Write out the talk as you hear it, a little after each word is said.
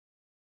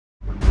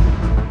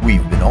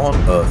We've been on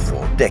Earth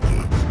for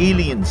decades,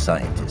 alien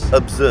scientists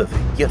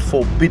observing yet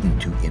forbidden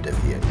to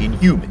interfere in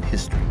human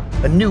history.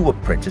 A new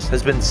apprentice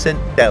has been sent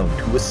down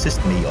to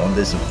assist me on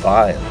this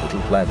vile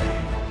little planet.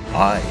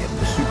 I am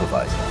the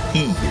supervisor.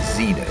 He is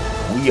Zeno.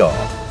 We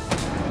are.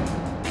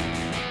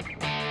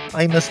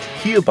 I must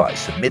hereby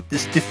submit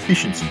this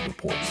deficiency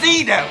report.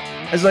 Zeno!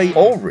 As I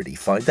already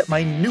find that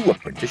my new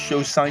apprentice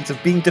shows signs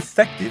of being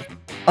defective,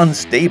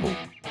 unstable,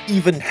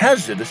 even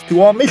hazardous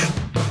to our mission.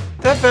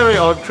 They're very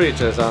odd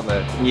creatures, aren't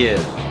they?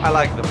 Yes. I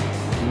like them.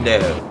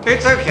 No.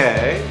 It's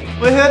okay.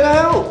 We're here to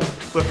help.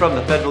 We're from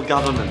the federal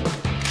government.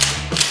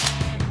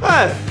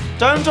 Oh,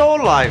 don't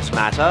all lives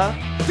matter?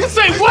 This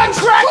ain't one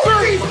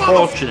cracker!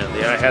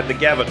 Fortunately, I had the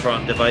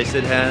Gavatron device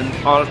at hand.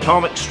 Our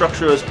atomic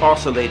structure is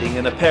oscillating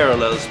in a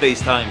parallel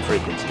space-time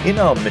frequency. In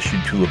our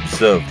mission to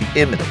observe the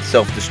imminent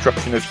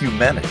self-destruction of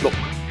humanity, look,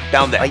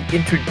 Down there. I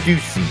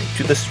introduce Zeno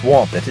to the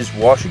swamp that is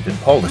Washington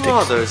politics.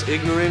 Oh, those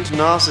ignorant,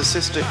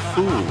 narcissistic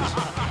fools.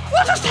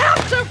 We'll just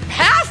have to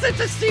pass it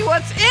to see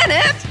what's in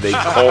it! They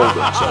call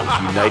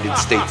themselves United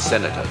States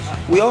Senators.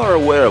 We are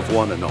aware of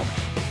one anomaly.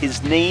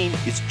 His name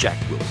is Jack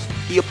Wilson.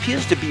 He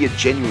appears to be a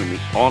genuinely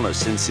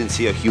honest and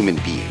sincere human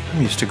being.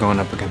 I'm used to going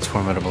up against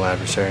formidable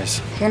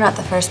adversaries. You're not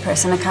the first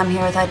person to come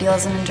here with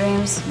idealism and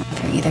dreams.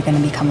 You're either going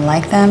to become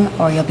like them,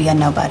 or you'll be a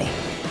nobody.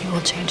 You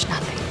will change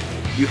nothing.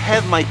 You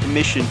have my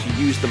permission to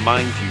use the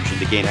mind fusion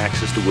to gain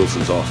access to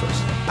Wilson's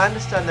office. I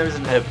understand there is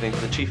an opening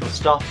for the chief of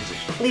staff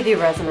position. Leave your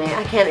resume.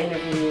 I can't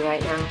interview you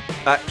right now.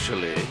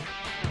 Actually,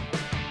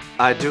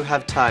 I do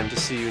have time to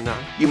see you now.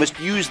 You must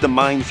use the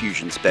mind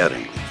fusion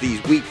sparingly.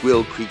 These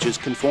weak-willed creatures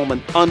can form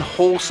an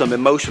unwholesome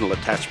emotional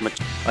attachment.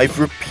 I've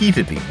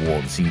repeatedly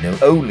warned Zeno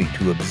only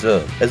to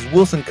observe as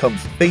Wilson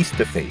comes face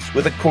to face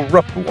with a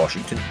corrupt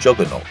Washington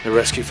juggernaut. The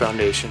Rescue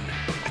Foundation.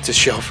 It's a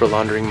shell for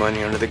laundering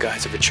money under the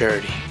guise of a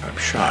charity. I'm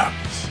shocked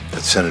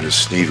that Senator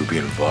Sneed would be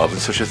involved in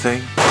such a thing.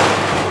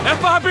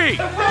 FIB!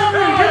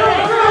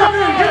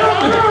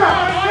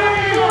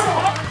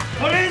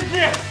 What is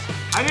this?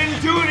 I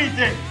didn't do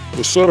anything!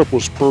 The setup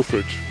was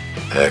perfect.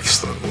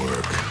 Excellent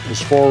work.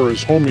 As far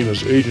as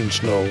Homina's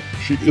agents know,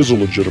 she is a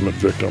legitimate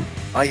victim.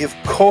 I have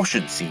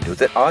cautioned Zeno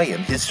that I am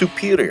his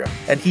superior,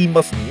 and he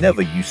must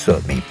never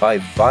usurp me by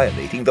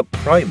violating the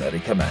primary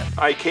command.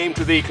 I came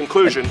to the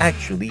conclusion. And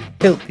actually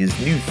help his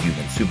new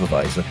human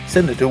supervisor,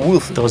 Senator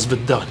Wilson. Those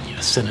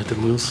Vidania, Senator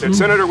Wilson. And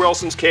Senator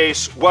Wilson's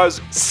case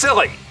was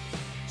silly.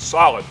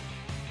 Solid.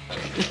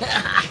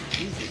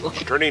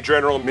 Attorney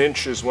General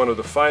Minch is one of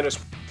the finest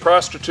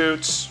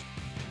prostitutes.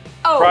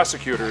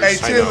 Prosecutors. Hey,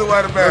 cheers to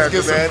white America,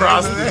 Let's get some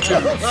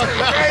prostitutes.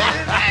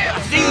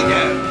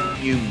 Zeno!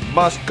 You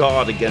must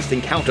guard against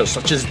encounters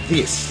such as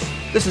this.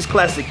 This is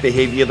classic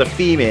behavior of the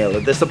female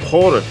of this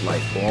abhorrent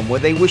life form where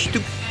they wish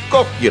to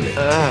copulate.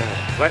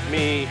 Let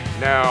me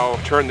now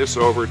turn this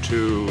over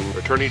to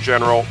Attorney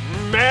General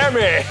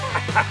Mammy.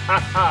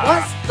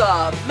 What's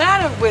the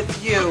matter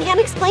with you? I can't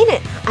explain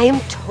it. I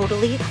am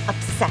totally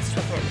obsessed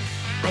with him.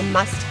 I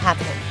must have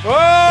him.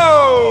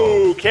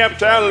 Oh,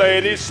 Camptown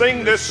ladies,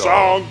 sing this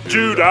song,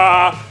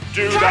 Judah,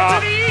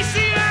 Judah. This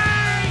is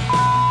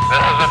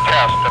a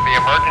test of the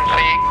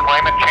emergency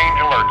climate change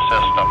alert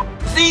system.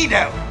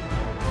 Zeno!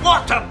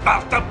 What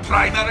about the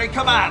primary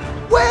command?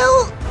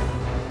 Well,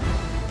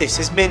 this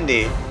is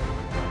Mindy.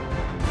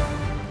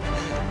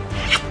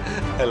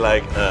 I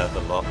like Earth a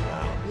lot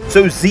now.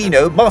 So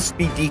Zeno must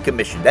be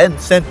decommissioned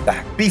and sent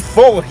back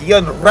before he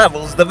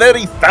unravels the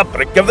very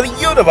fabric of the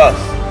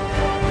universe.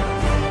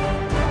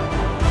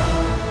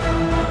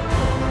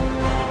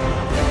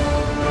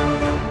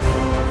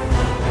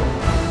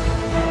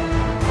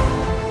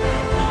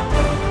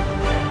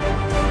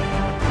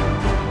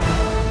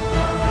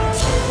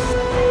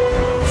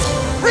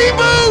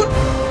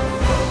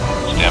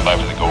 Stand by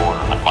for the go order.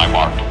 On my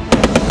mark.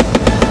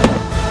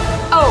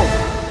 Oh!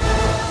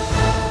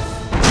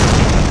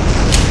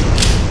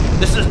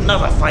 This is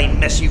another fine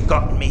mess you've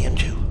gotten me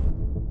into.